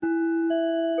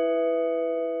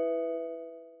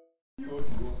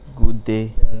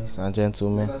day, ladies and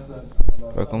gentlemen.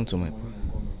 Welcome to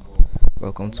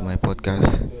my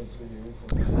podcast.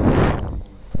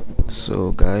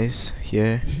 So, guys,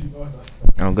 here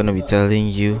I'm gonna be telling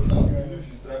you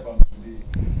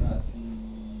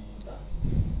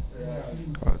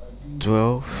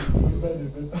 12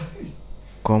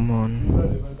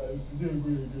 common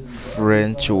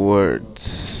French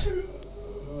words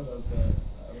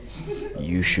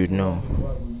you should know.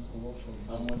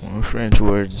 French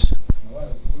words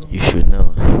you should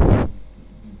know.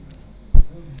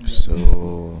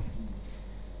 So,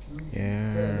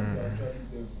 yeah.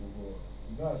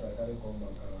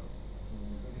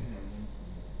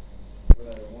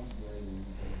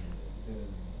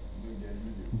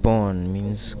 Bon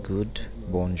means good.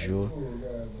 Bonjour.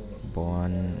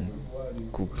 Bon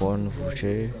coupon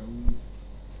voucher.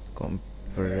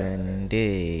 Comprende,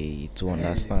 to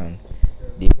understand.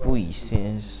 Depuis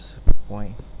since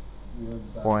point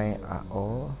at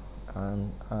all,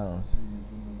 and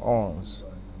ons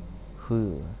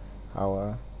who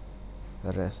our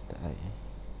rest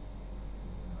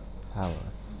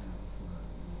hours.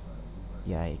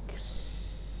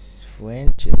 Yikes.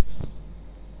 French is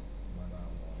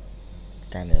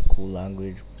kind of cool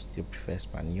language. Still prefer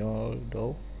Spanish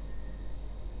though.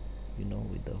 You know,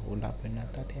 with the whole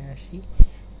apenata and shit.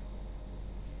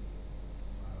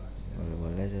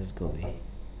 Well, let's just go.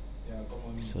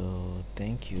 So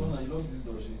thank you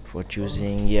for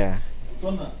choosing. Yeah.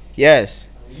 Yes.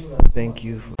 Thank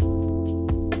you for